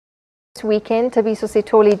Weekend. Thabiso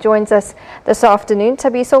Sithole joins us this afternoon.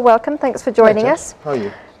 Thabiso, welcome. Thanks for joining us. How are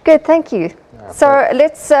you? Good, thank you. So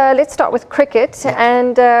let's start with cricket,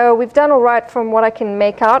 and we've done all right from what I can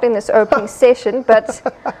make out in this opening session,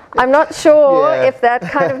 but I'm not sure if that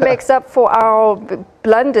kind of makes up for our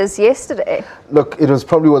blunders yesterday. Look, it was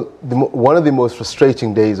probably one of the most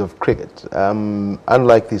frustrating days of cricket.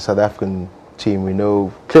 Unlike the South African team, we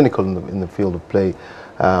know clinical in the field of play.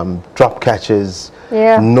 Drop catches,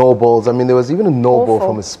 no balls. I mean, there was even a no ball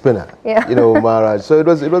from a spinner, Maharaj. So it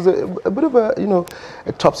was a bit of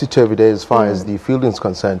a topsy-turvy day as far as the fielding is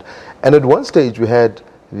concerned. And at one stage we had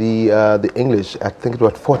the English, I think it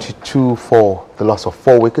was 42 for the loss of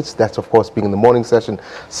 4 wickets. That's of course being in the morning session.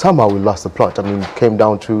 Somehow we lost the plot. I mean, it came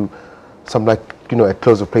down to something like, at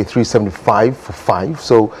close of play 375 for 5.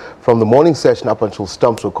 So from the morning session up until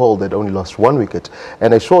stumps were called, they'd only lost 1 wicket.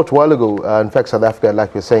 And a short while ago, in fact, South Africa,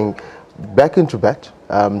 like you're saying, back into bat,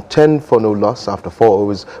 10 for no loss after 4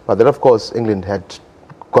 overs. But then, of course, England had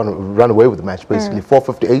run away with the match, basically.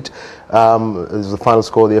 458 is the final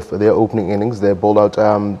score for their opening innings. They bowled out,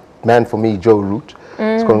 man for me, Joe Root.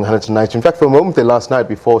 Scoring 190. In fact, for a moment there last night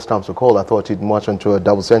before stumps were called, I thought he'd march onto a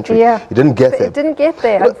double century. He didn't get there. It didn't get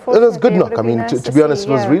there. It was a good knock. I mean, to be honest, it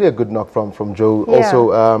was really a good knock from Joe.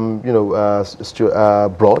 Also,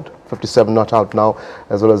 Stuart Broad, 57 not out now,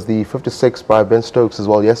 as well as the 56 by Ben Stokes as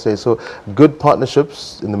well yesterday. So good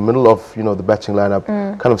partnerships in the middle of the batting lineup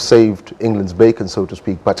kind of saved England's bacon, so to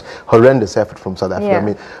speak. But horrendous effort from South Africa. I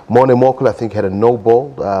mean, Morne Morkel, I think, had a no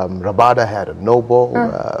ball. Rabada had a no ball.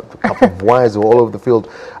 A couple of wires all over the field.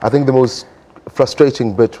 I think the most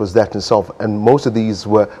frustrating bit was that in itself, and most of these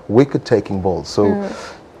were wicket-taking balls. So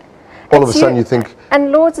all of a sudden you think...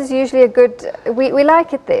 And Lords is usually a good... We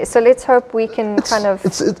like it there, so let's hope we can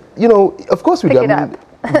of course we do.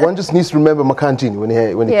 One just needs to remember Makantini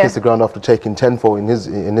when he kissed the ground after taking 10-4 in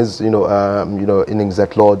his innings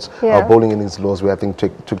at Lords, bowling innings at Lords, where I think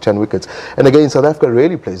took 10 wickets. And again, South Africa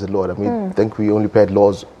really plays at Lords. I mean, I think we only played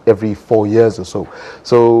Lords every 4 years or so.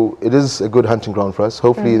 So it is a good hunting ground for us.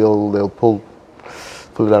 Hopefully they'll pull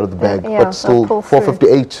it out of the bag. But still,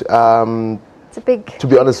 458. It's a big, to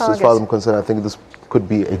be honest, as far as I'm concerned, I think this could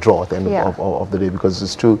be a draw at the end of the day, because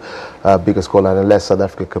it's too big a scoreline. Unless South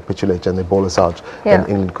Africa capitulate and they bowl us out, and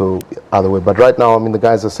England go other way. But right now, I mean, the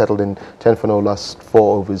guys are settled in 10 for no, last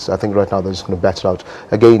 4 overs. I think right now they're just going to bat it out.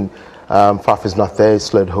 Again, Faf is not there,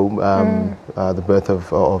 slid home, the birth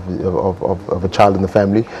of a child in the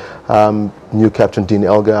family. New captain Dean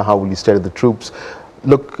Elgar, how will he steady the troops?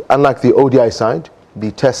 Look, unlike the ODI side, the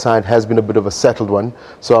Test side has been a bit of a settled one,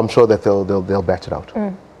 so I'm sure that they'll bat it out.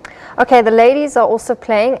 Okay, the ladies are also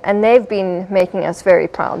playing, and they've been making us very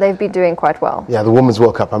proud. They've been doing quite well. Yeah, the Women's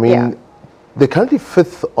World Cup. I mean, they're currently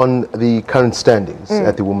 5th on the current standings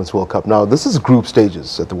at the Women's World Cup. Now, this is group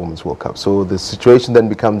stages at the Women's World Cup, so the situation then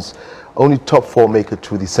becomes only top 4 make it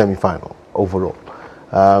to the semi-final overall.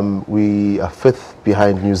 We are 5th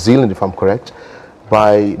behind New Zealand, if I'm correct,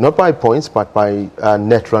 not by points, but by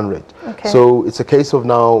net run rate. So it's a case of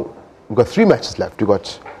now, we've got 3 matches left. We've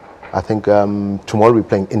got, I think, tomorrow we're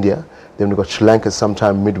playing India. Then we've got Sri Lanka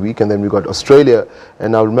sometime midweek, and then we've got Australia.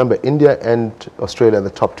 And now remember, India and Australia are the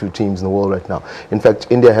top 2 teams in the world right now. In fact,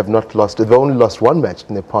 India have not lost, they've only lost 1 match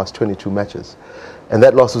in their past 22 matches. And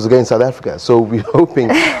that loss was against South Africa. So we're hoping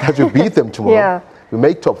that we beat them tomorrow. We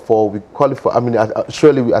make top 4, we qualify. I mean,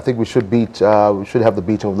 surely I think we should we should have the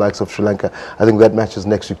beating of the likes of Sri Lanka. I think that match is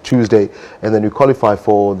next week, Tuesday. And then we qualify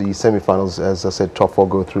for the semi-finals, as I said, top 4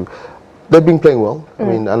 go through. They've been playing well. I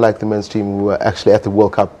mean, unlike the men's team who were actually at the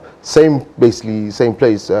World Cup, basically same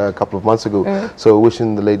place a couple of months ago. So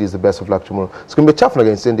wishing the ladies the best of luck tomorrow. It's going to be a tough one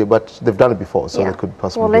against India, but they've done it before, so they could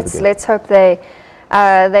possibly do it again. Let's hope they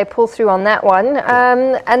pull through on that one.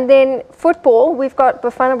 And then football, we've got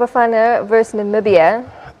Bafana versus Namibia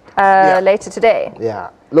later today.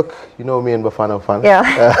 Look, you know me and Bafana.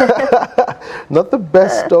 Not the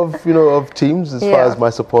best of teams as far as my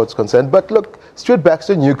support's concerned. But look, Stuart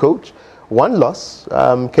Baxter, new coach, 1 loss,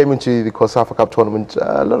 came into the COSAFA Cup tournament.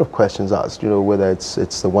 A lot of questions asked, whether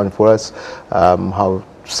it's the one for us, how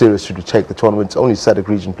serious should we take the tournament. It's only SADC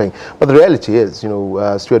region playing. But the reality is,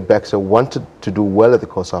 Stuart Baxter wanted to do well at the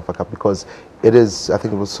COSAFA Cup because it is, I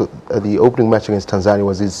think it was the opening match against Tanzania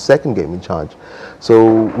was his 2nd game in charge.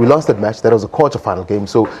 So we lost that match. That was a quarter-final game.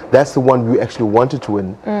 So that's the one we actually wanted to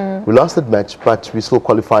win. We lost that match, but we still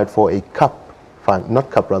qualified for a cup final, not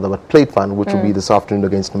cup rather, but plate final, which will be this afternoon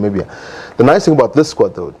against Namibia. The nice thing about this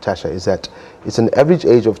squad, though, Tasha, is that it's an average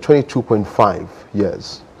age of 22.5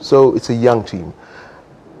 years. So it's a young team.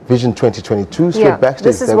 Vision 2022, Stuart Baxter.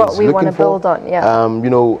 This is what we want to build on.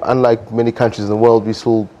 Unlike many countries in the world, we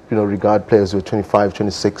still regard players who are 25,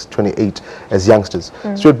 26, 28 as youngsters.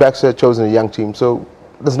 Stuart Baxter chosen a young team, so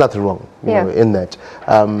there's nothing wrong in that.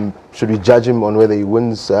 Should we judge him on whether he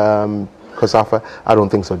wins COSAFA? I don't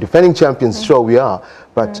think so. Defending champions, sure we are,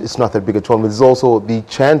 but it's not that big a tournament. There's also the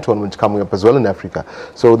Chan tournament coming up as well in Africa.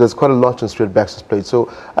 So there's quite a lot on Stuart Baxter's plate.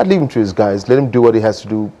 So I'd leave him to his guys. Let him do what he has to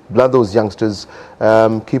do. Blood those youngsters.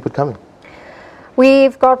 Keep it coming.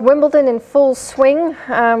 We've got Wimbledon in full swing.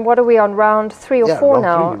 What are we on, round 3 or 4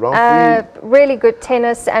 now? Round 3. Really good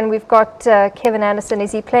tennis, and we've got Kevin Anderson.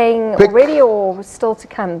 Is he playing already or still to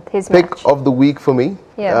come, his pick match? Of the week for me.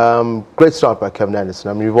 Great start by Kevin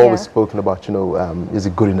Anderson. I mean, we've always spoken about, is he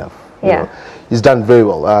good enough? You know, he's done very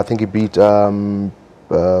well. I think he beat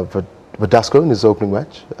Verdasco in his opening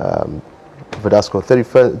match. Verdasco,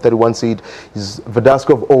 31 seed. He's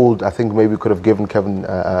Verdasco of old. I think maybe could have given Kevin,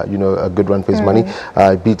 a good run for his money.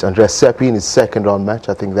 He beat Andreas Seppi in his second round match.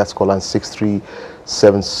 I think that's scoreline 6-3,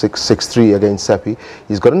 7-6, 6-3 against Seppi.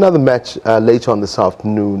 He's got another match later on this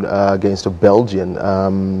afternoon against a Belgian.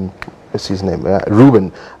 What's his name?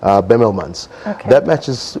 Ruben Bemelmans. That match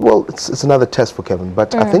is, well, it's another test for Kevin.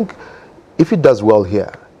 But I think if he does well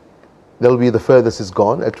here, that'll be the furthest he's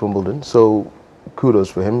gone at Wimbledon. So kudos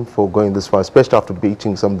for him for going this far, especially after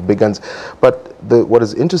beating some of the big guns. But what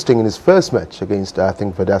is interesting, in his first match against, I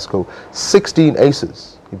think, Verdasco, 16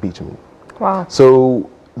 aces he beat him. Wow. So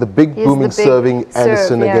the big booming serving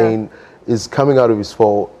Anderson again is coming out of his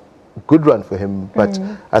fall. Good run for him, but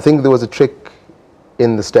I think there was a trick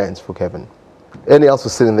in the stands for Kevin. Ernie else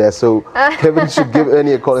was sitting there, so Kevin should give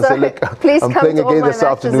Ernie a call and say, look, I'm playing again this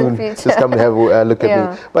afternoon, just come and have a look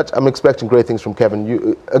at me. But I'm expecting great things from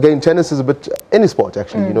Kevin. Again, tennis is a bit, any sport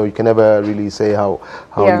actually, you can never really say how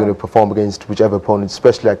you're going to perform against whichever opponent,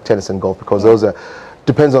 especially like tennis and golf, because those are,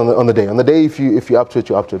 depends on the day. On the day, if you're up to it,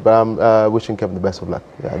 you're up to it. But I'm wishing Kevin the best of luck.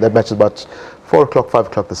 That match is about 4 o'clock, 5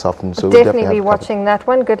 o'clock this afternoon. So definitely be watching that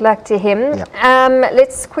one. Good luck to him.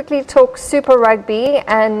 Let's quickly talk Super Rugby,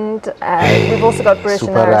 and we've also got British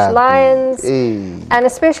and Irish Lions. And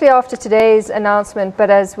especially after today's announcement, but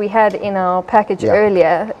as we had in our package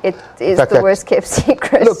earlier, it is the worst kept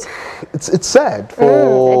secret. Look, it's sad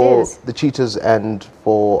for the Cheetahs and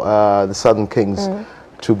for the Southern Kings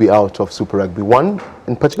to be out of Super Rugby. One,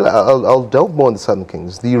 in particular, I'll delve more on the Southern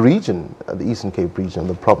Kings. The region, the Eastern Cape region,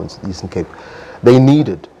 the province, the Eastern Cape, they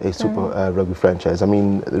needed a Super Rugby franchise. I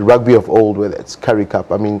mean, the rugby of old, whether it's Currie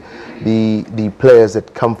Cup, I mean, the players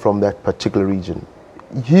that come from that particular region,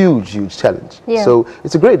 huge challenge. So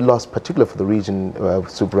it's a great loss, particularly for the region,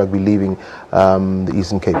 Super Rugby leaving the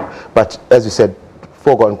Eastern Cape. But as you said,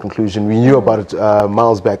 foregone conclusion. We knew about it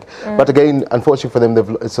miles back. But again, unfortunately for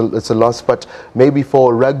them, it's a loss. But maybe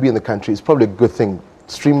for rugby in the country, it's probably a good thing.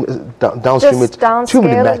 Downstream it, too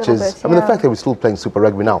many matches. I mean, the fact that we're still playing Super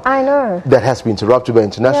Rugby now, I know. That has to be interrupted by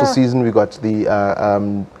international season. We've got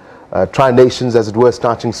the Tri-Nations, as it were,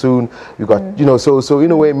 starting soon. We've got, so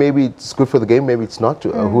in a way, maybe it's good for the game, maybe it's not.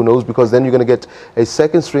 Who knows? Because then you're going to get a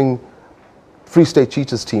second string Free State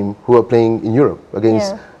Cheetahs team who are playing in Europe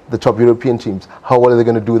against the top European teams. How well are they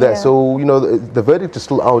going to do that? So, the verdict is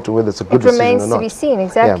still out on whether it's a good decision or not. It remains to be seen,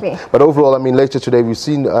 exactly. But overall, I mean, later today, we've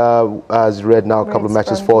seen, as you read now, a couple of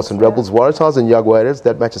matches, Force and Rebels, Waratahs and Jaguares.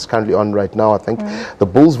 That match is currently on right now, I think. The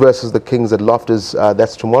Bulls versus the Kings at Loftus,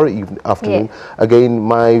 that's tomorrow afternoon. Again,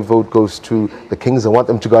 my vote goes to the Kings. I want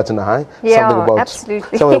them to go out in the high.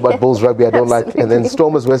 Something about Bulls rugby I don't like. And then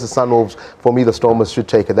Stormers versus Sunwolves. For me, the Stormers should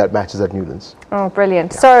take it. That match is at Newlands. Oh,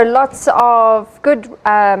 brilliant. So lots of good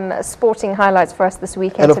sporting highlights for us this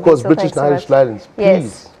weekend. And of course, British and Irish Lions.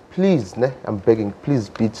 Please, I'm begging, please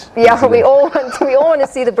beat. We all want to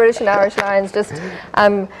see the British and Irish Lions just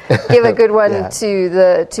give a good one to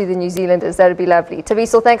the New Zealanders. That'd be lovely.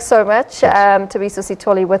 Thabiso, thanks so much. Thabiso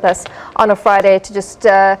Sithole with us on a Friday to just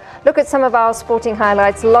look at some of our sporting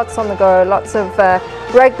highlights. Lots on the go. Lots of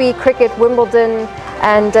rugby, cricket, Wimbledon,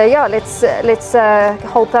 and let's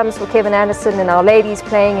hold thumbs for Kevin Anderson and our ladies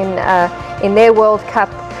playing in their World Cup,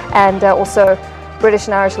 and also British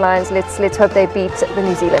and Irish Lions. Let's hope they beat the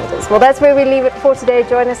New Zealanders. Well, that's where we leave it for today.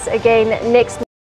 Join us again next